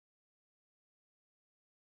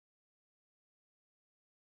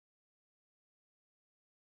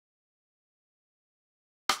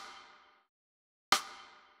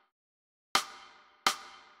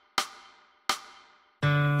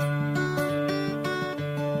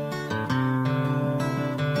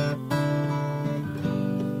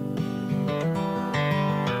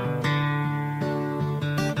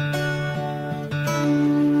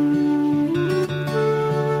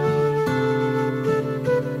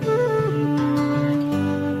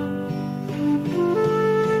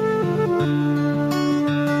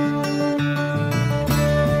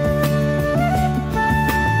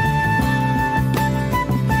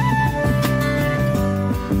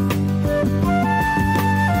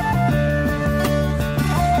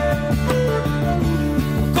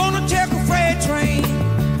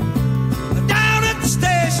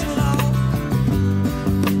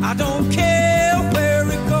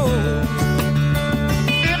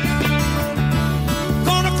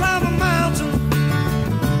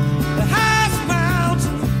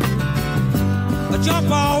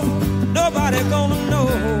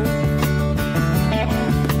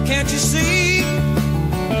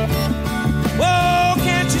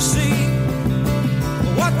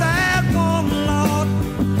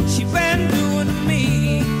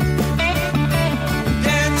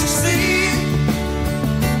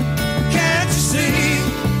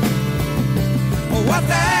what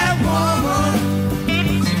that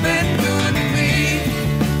woman's been doing to me.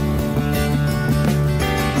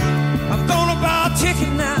 I'm gonna buy a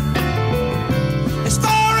ticket now, as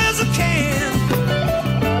far as I can.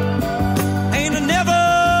 Ain't a never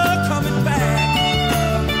coming back.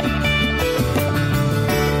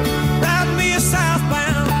 Ride me a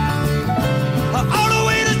southbound, all the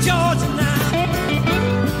way to Georgia now,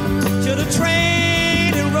 till the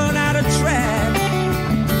train and run out of track.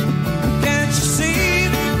 Can't you see?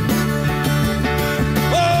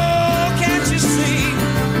 Oh, can't you see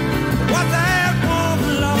what that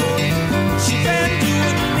woman, Lord, she been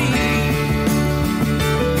doing to me?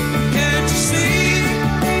 Can't you see?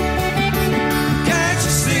 Can't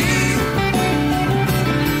you see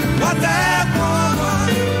what that woman,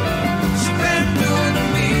 she been doing to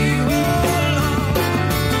me? Oh, Lord.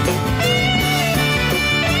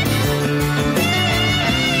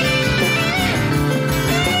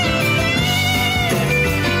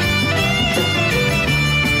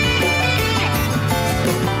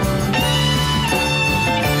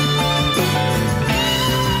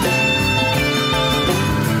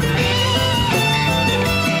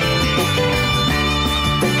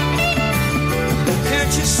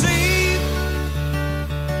 Can't you see?